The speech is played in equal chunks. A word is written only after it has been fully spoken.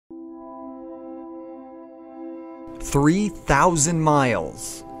3,000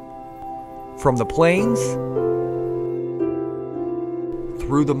 miles. From the plains,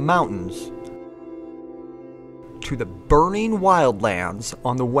 through the mountains, to the burning wildlands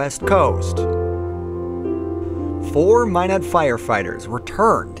on the West Coast. 4 Minot Firefighters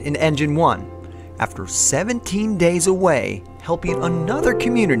returned in Engine 1 after 17 days away, helping another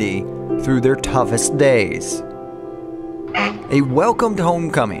community through their toughest days. A welcomed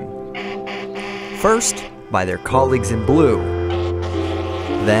homecoming. First, by their colleagues in blue,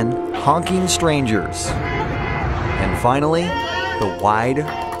 then honking strangers, and finally, the wide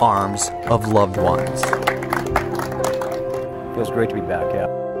arms of loved ones. Feels great to be back, yeah.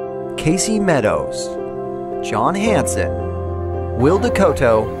 Casey Meadows, John Hansen, Will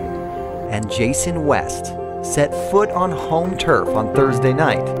Dakota, and Jason West set foot on home turf on Thursday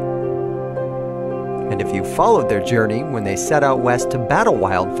night. And if you followed their journey when they set out west to battle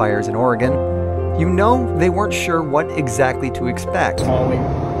wildfires in Oregon, you know they weren't sure what exactly to expect.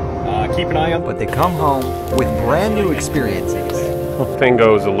 Keep an eye on. But they come home with brand new experiences. Thing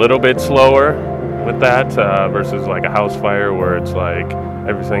goes a little bit slower with that versus like a house fire where it's like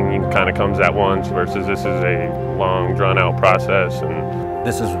everything kind of comes at once, versus this is a long drawn out process. And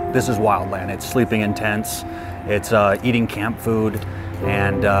This is wildland. It's sleeping in tents. It's eating camp food,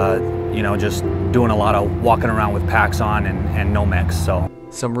 and you know, just doing a lot of walking around with packs on and no mix. So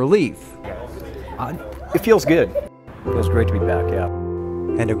Some relief. It feels good. Feels great to be back, yeah.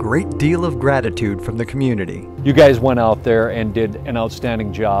 And a great deal of gratitude from the community. You guys went out there and did an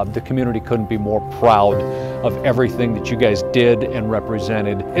outstanding job. The community couldn't be more proud of everything that you guys did and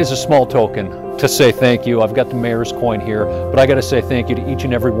represented. It is a small token to say thank you. I've got the mayor's coin here, but I got to say thank you to each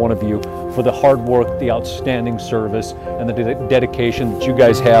and every one of you for the hard work, the outstanding service, and the dedication that you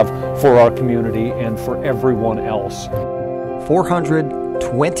guys have for our community and for everyone else.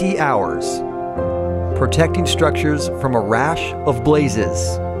 420 hours. Protecting structures from a rash of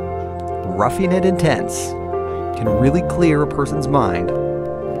blazes. Roughing it intense can really clear a person's mind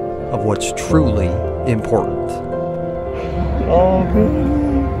of what's truly important.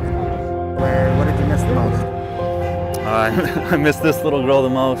 What did you miss the most? I miss this little girl the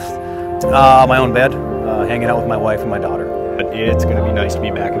most. My own bed, hanging out with my wife and my daughter. But it's going to be nice to be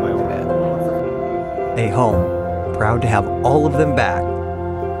back in my own bed. A home, proud to have all of them back.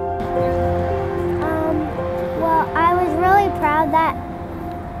 Proud that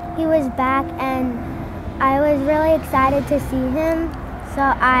he was back, and I was really excited to see him, so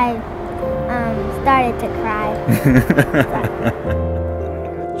I started to cry.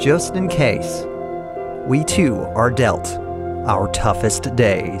 Just in case, we too are dealt our toughest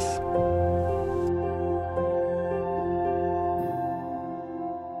days.